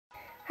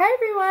Hi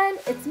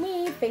everyone, it's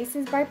me,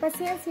 Faces by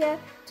Paciencia.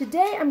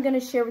 Today I'm going to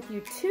share with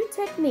you 2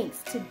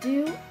 techniques to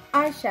do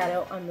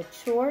eyeshadow on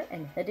mature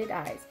and hooded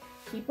eyes.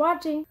 Keep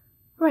watching.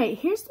 Alright,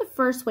 here's the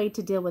first way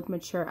to deal with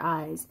mature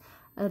eyes.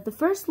 The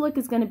first look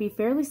is going to be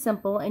fairly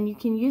simple and you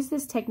can use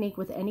this technique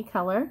with any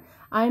color.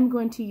 I'm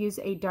going to use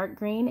a dark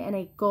green and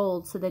a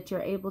gold so that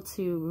you're able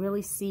to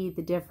really see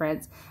the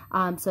difference.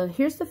 So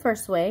here's the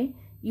first way.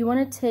 You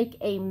want to take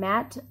a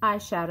matte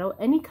eyeshadow,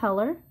 any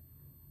color,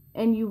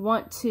 and you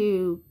want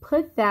to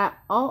put that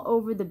all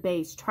over the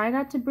base. Try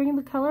not to bring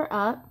the color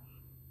up.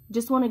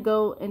 Just want to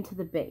go into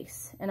the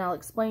base. And I'll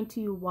explain to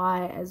you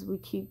why as we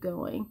keep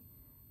going.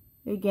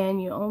 Again,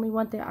 you only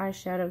want the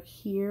eyeshadow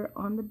here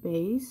on the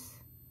base.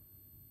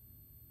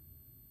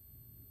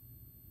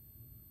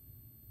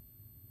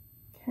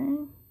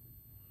 Okay.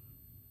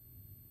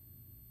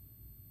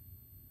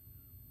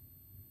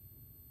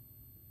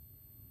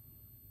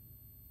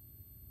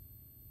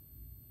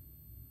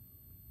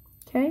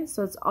 Okay,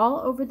 so it's all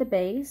over the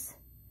base.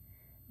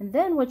 And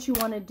then what you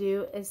want to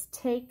do is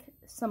take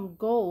some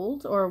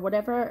gold or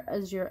whatever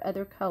is your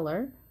other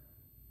color.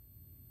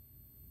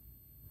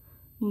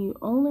 You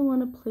only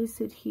want to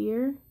place it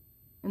here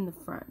in the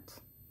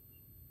front,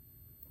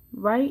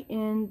 right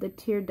in the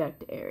tear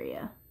duct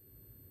area.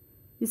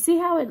 You see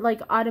how it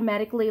like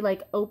automatically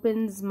like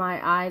opens my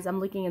eyes?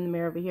 I'm looking in the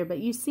mirror over here, but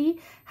you see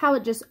how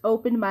it just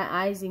opened my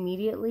eyes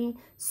immediately?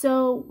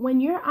 So when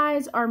your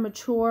eyes are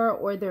mature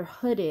or they're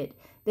hooded,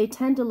 they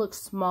tend to look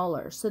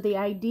smaller. So the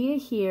idea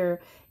here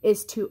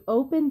is to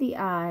open the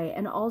eye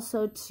and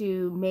also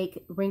to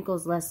make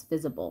wrinkles less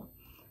visible.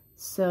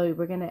 So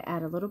we're gonna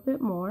add a little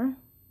bit more.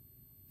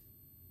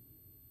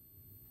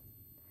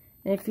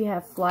 And if you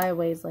have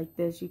flyaways like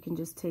this, you can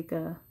just take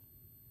a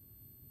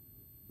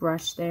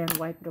brush there and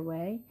wipe it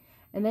away.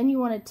 And then you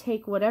want to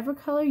take whatever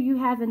color you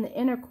have in the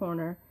inner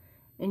corner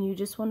and you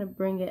just want to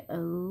bring it a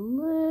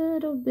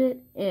little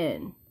bit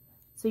in.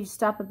 So you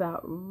stop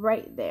about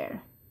right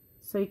there.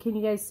 So can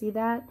you guys see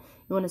that?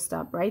 You want to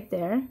stop right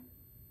there.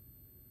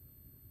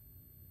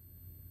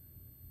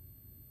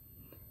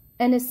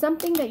 And it's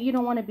something that you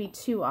don't want to be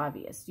too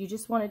obvious. You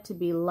just want it to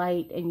be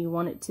light and you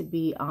want it to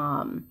be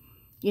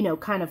you know,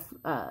 kind of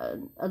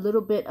a little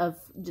bit of,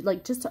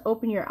 like, just to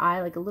open your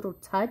eye, like a little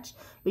touch,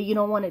 but you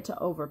don't want it to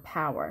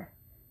overpower.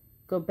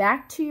 Go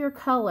back to your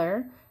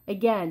color.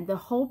 Again, the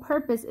whole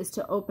purpose is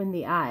to open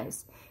the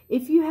eyes.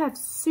 If you have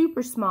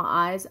super small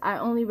eyes, I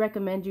only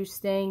recommend you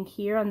staying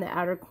here on the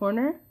outer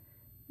corner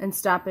and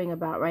stopping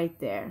about right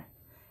there.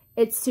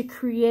 It's to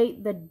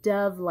create the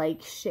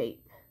dove-like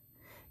shape.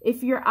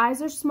 If your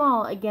eyes are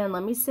small, again,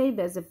 let me say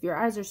this, if your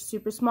eyes are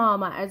super small,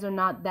 my eyes are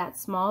not that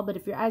small, but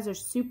if your eyes are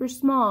super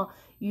small,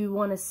 you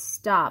want to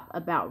stop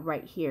about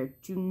right here.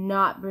 Do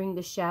not bring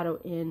the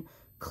shadow in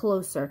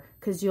closer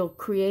because you'll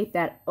create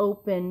that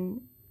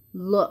open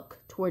look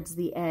towards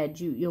the edge.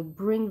 You'll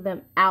bring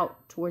them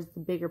out towards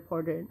the bigger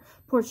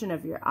portion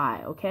of your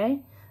eye,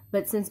 okay?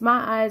 But since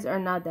my eyes are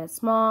not that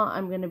small,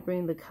 I'm going to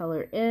bring the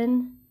color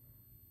in,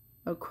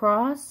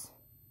 across,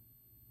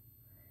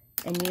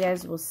 and you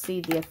guys will see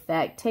the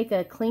effect. Take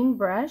a clean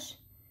brush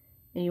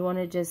and you want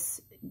to just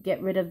get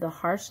rid of the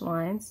harsh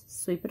lines,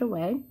 sweep it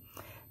away.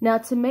 Now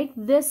to make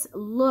this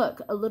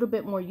look a little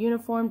bit more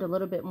uniformed, a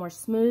little bit more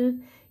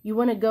smooth, you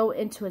want to go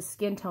into a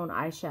skin tone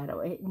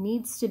eyeshadow. It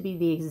needs to be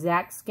the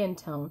exact skin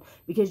tone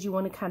because you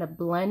want to kind of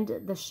blend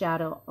the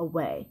shadow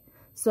away.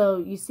 So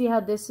you see how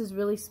this is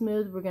really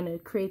smooth? We're going to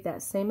create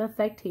that same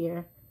effect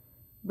here,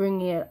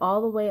 bringing it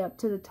all the way up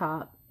to the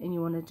top, and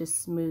you want to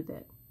just smooth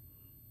it.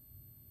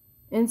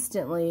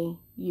 Instantly,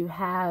 you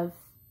have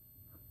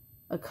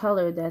a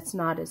color that's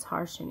not as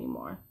harsh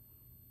anymore.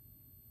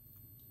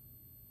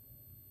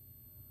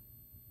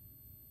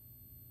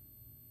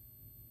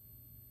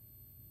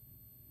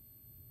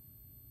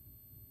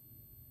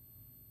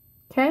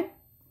 Okay?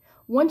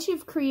 Once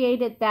you've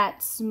created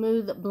that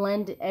smooth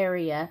blend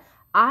area,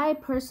 I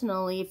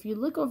personally, if you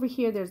look over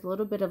here, there's a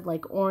little bit of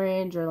like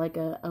orange or like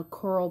a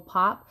coral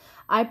pop.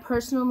 I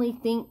personally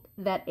think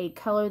that a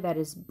color that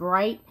is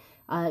bright,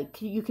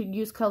 you could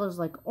use colors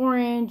like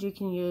orange, you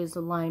can use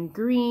lime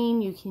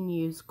green, you can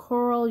use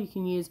coral, you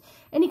can use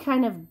any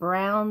kind of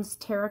browns,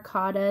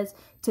 terracottas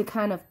to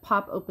kind of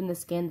pop open the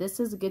skin. This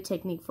is a good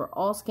technique for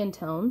all skin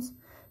tones.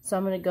 So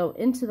I'm going to go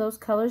into those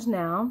colors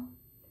now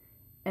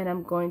and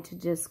I'm going to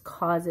just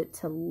cause it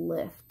to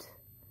lift.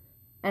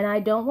 And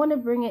I don't want to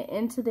bring it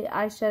into the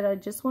eyeshadow, I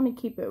just want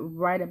to keep it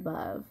right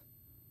above.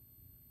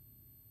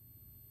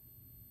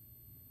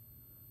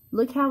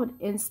 Look how it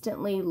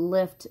instantly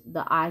lifts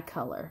the eye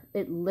color.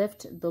 It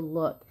lifts the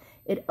look.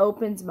 It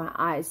opens my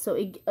eyes. So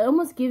it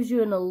almost gives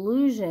you an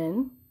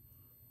illusion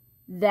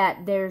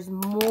that there's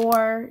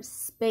more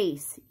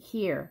space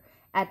here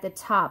at the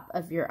top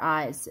of your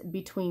eyes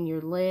between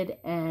your lid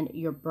and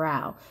your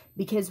brow.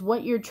 Because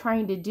what you're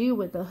trying to do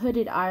with a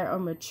hooded eye or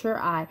mature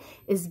eye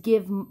is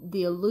give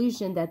the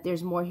illusion that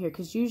there's more here.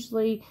 Because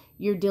usually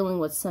you're dealing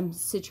with some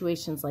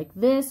situations like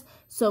this.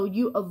 So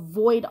you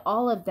avoid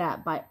all of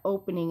that by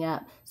opening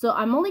up. So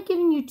I'm only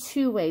giving you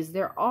 2 ways.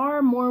 There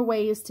are more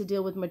ways to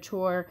deal with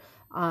mature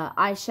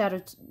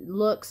eyeshadow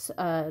looks.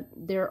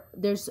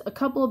 There's a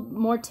couple of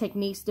more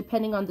techniques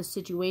depending on the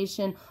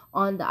situation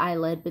on the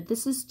eyelid, but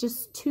this is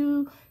just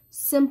 2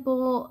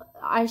 simple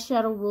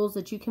eyeshadow rules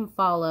that you can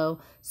follow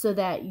so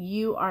that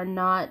you are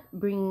not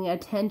bringing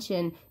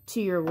attention to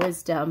your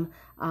wisdom.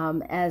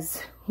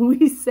 As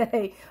we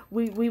say,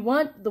 we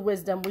want the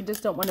wisdom, we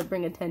just don't want to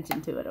bring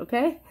attention to it,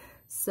 okay?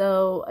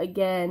 So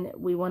again,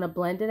 we want to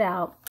blend it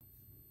out.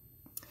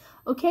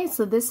 Okay,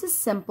 so this is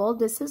simple.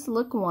 This is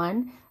look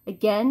 1.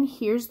 Again,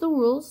 here's the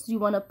rules. You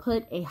want to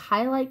put a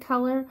highlight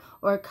color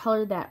or a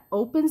color that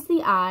opens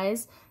the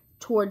eyes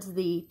towards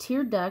the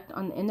tear duct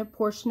on the inner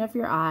portion of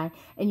your eye,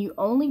 and you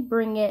only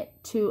bring it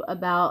to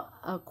about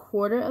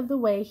 1/4 of the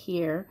way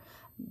here,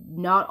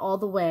 not all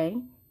the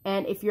way.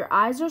 And if your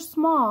eyes are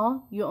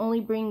small, you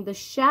only bring the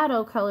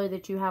shadow color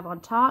that you have on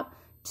top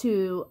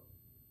to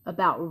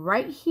about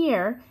right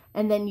here,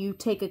 and then you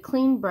take a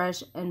clean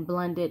brush and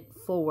blend it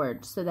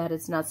forward so that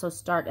it's not so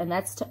stark, and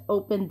that's to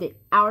open the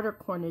outer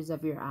corners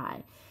of your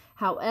eye.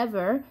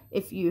 However,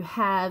 if you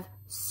have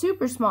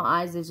super small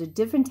eyes, there's a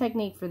different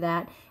technique for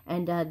that,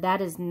 and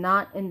that is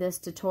not in this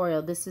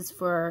tutorial. This is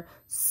for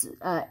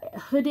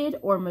hooded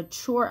or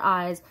mature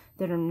eyes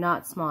that are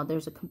not small.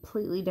 There's a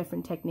completely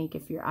different technique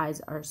if your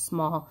eyes are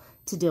small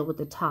to deal with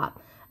the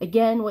top.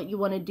 Again, what you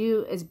want to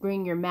do is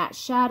bring your matte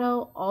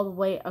shadow all the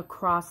way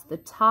across the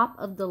top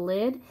of the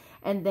lid,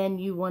 and then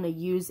you want to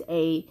use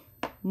a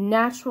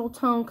natural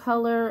tone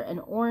color, an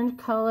orange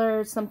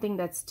color, something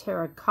that's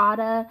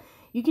terracotta.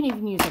 You can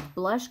even use a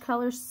blush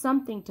color,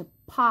 something to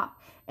pop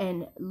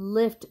and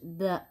lift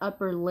the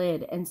upper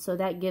lid. And so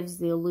that gives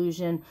the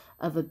illusion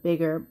of a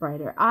bigger,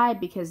 brighter eye,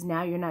 because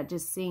now you're not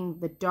just seeing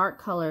the dark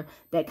color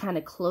that kind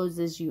of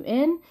closes you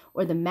in,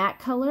 or the matte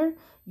color.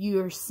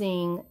 You're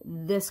seeing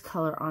this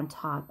color on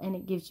top, and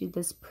it gives you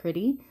this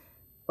pretty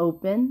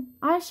open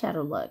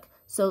eyeshadow look.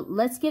 So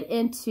let's get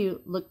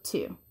into look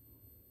 2.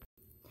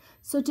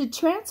 So to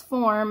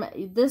transform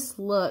this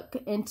look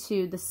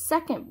into the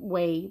second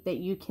way that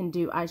you can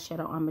do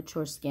eyeshadow on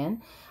mature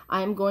skin,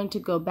 I'm going to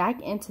go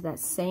back into that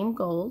same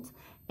gold,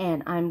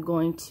 and I'm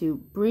going to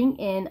bring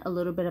in a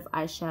little bit of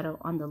eyeshadow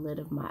on the lid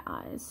of my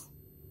eyes.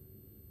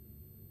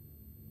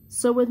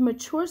 So with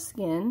mature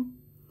skin,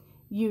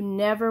 you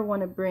never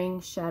want to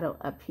bring shadow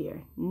up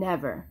here,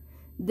 never.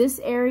 This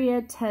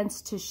area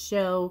tends to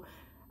show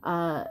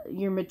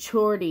your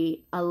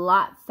maturity a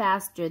lot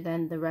faster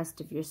than the rest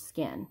of your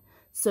skin.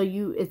 So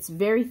it's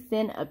very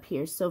thin up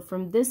here. So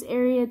from this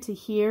area to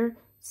here,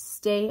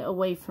 stay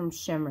away from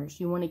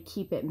shimmers. You want to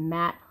keep it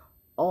matte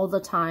all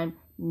the time,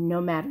 no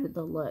matter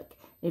the look.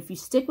 If you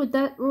stick with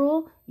that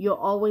rule, you'll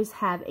always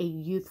have a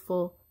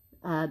youthful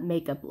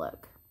makeup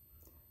look.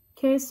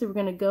 Okay, so we're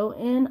going to go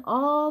in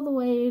all the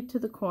way to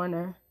the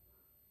corner,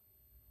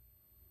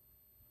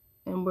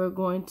 and we're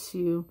going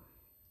to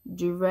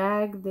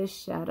drag this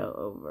shadow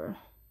over.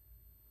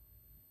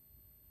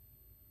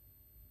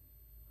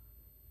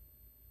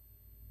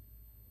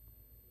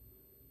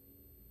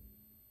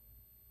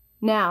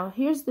 Now,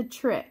 here's the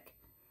trick.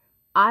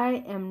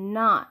 I am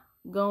not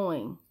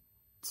going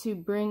to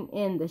bring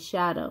in the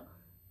shadow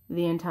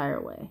the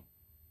entire way.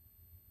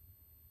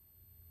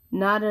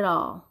 Not at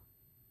all.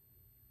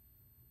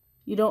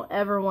 You don't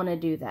ever want to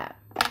do that.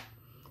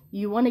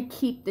 You want to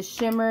keep the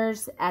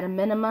shimmers at a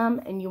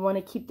minimum, and you want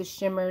to keep the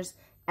shimmers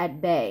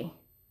at bay.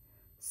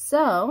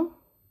 So,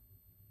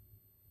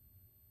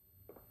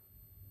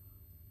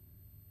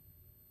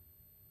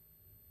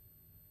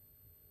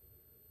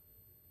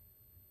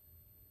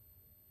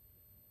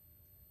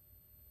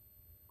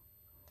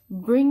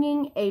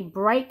 bringing a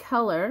bright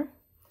color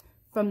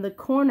from the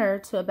corner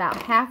to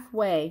about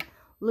halfway,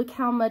 look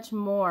how much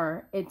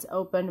more it's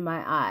opened my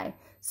eye.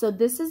 So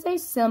this is a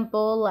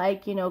simple,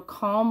 like, you know,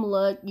 calm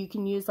look. You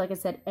can use, like I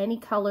said, any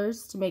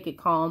colors to make it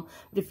calm.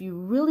 But if you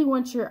really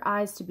want your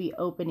eyes to be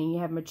open and you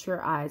have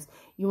mature eyes,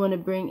 you want to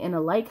bring in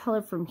a light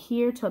color from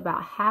here to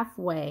about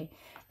halfway.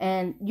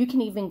 And you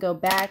can even go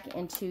back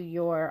into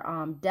your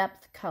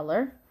depth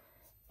color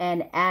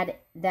and add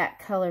that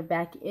color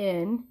back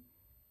in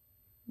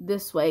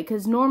this way,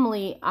 because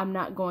normally I'm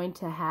not going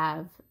to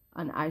have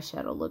an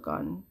eyeshadow look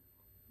on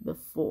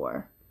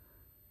before.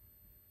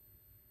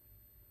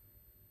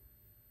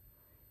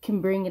 Can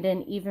bring it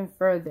in even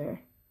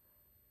further.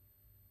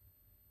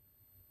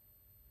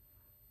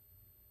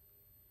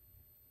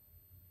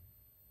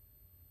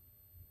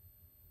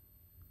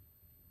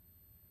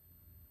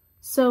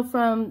 So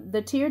from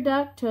the tear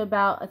duct to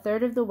about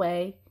 1/3 of the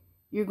way,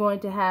 you're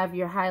going to have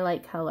your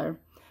highlight color.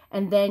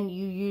 And then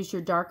you use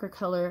your darker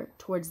color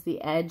towards the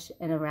edge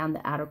and around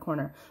the outer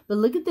corner. But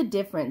look at the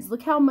difference.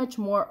 Look how much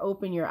more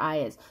open your eye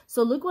is.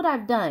 So look what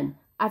I've done.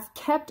 I've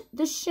kept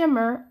the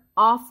shimmer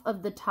off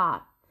of the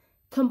top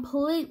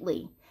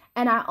completely.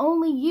 And I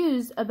only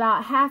used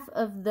about half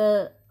of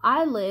the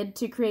eyelid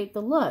to create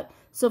the look.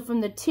 So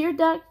from the tear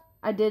duct,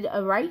 I did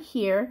a right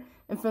here.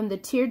 And from the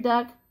tear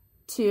duct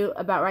to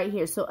about right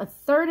here. So a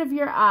third of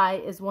your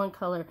eye is one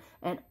color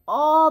and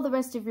all the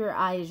rest of your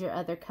eye is your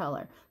other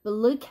color. But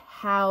look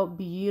how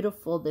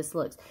beautiful this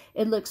looks.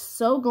 It looks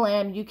so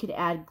glam. You could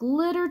add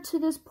glitter to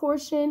this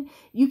portion.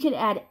 You could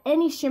add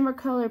any shimmer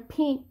color,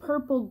 pink,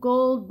 purple,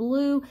 gold,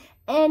 blue,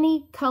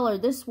 any color.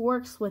 This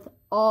works with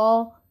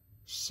all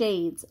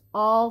shades,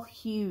 all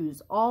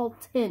hues, all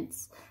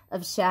tints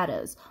of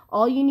shadows.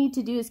 All you need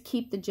to do is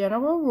keep the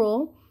general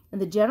rule. And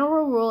the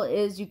general rule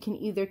is you can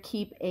either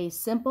keep a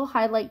simple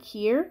highlight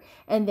here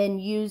and then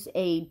use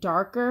a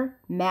darker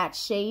matte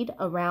shade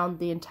around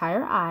the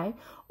entire eye.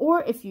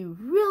 Or if you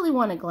really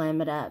want to glam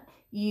it up,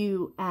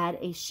 you add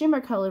a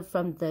shimmer color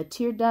from the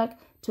tear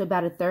duct to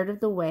about a third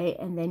of the way,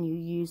 and then you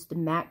use the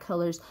matte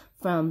colors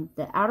from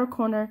the outer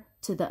corner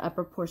to the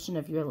upper portion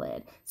of your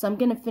lid. So I'm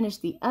going to finish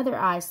the other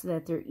eye so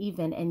that they're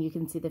even and you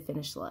can see the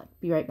finished look.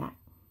 Be right back.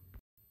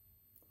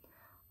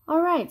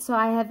 Alright, so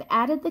I have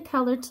added the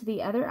color to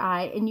the other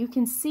eye, and you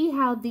can see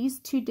how these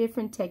two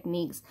different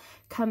techniques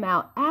come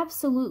out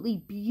absolutely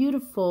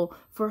beautiful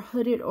for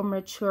hooded or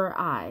mature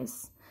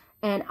eyes.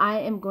 And I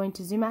am going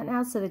to zoom out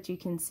now so that you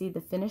can see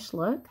the finished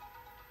look.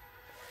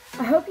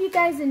 I hope you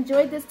guys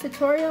enjoyed this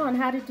tutorial on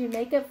how to do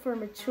makeup for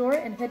mature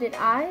and hooded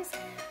eyes.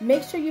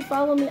 Make sure you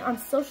follow me on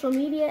social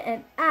media,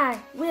 and I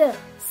will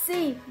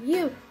see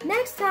you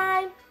next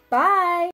time. Bye!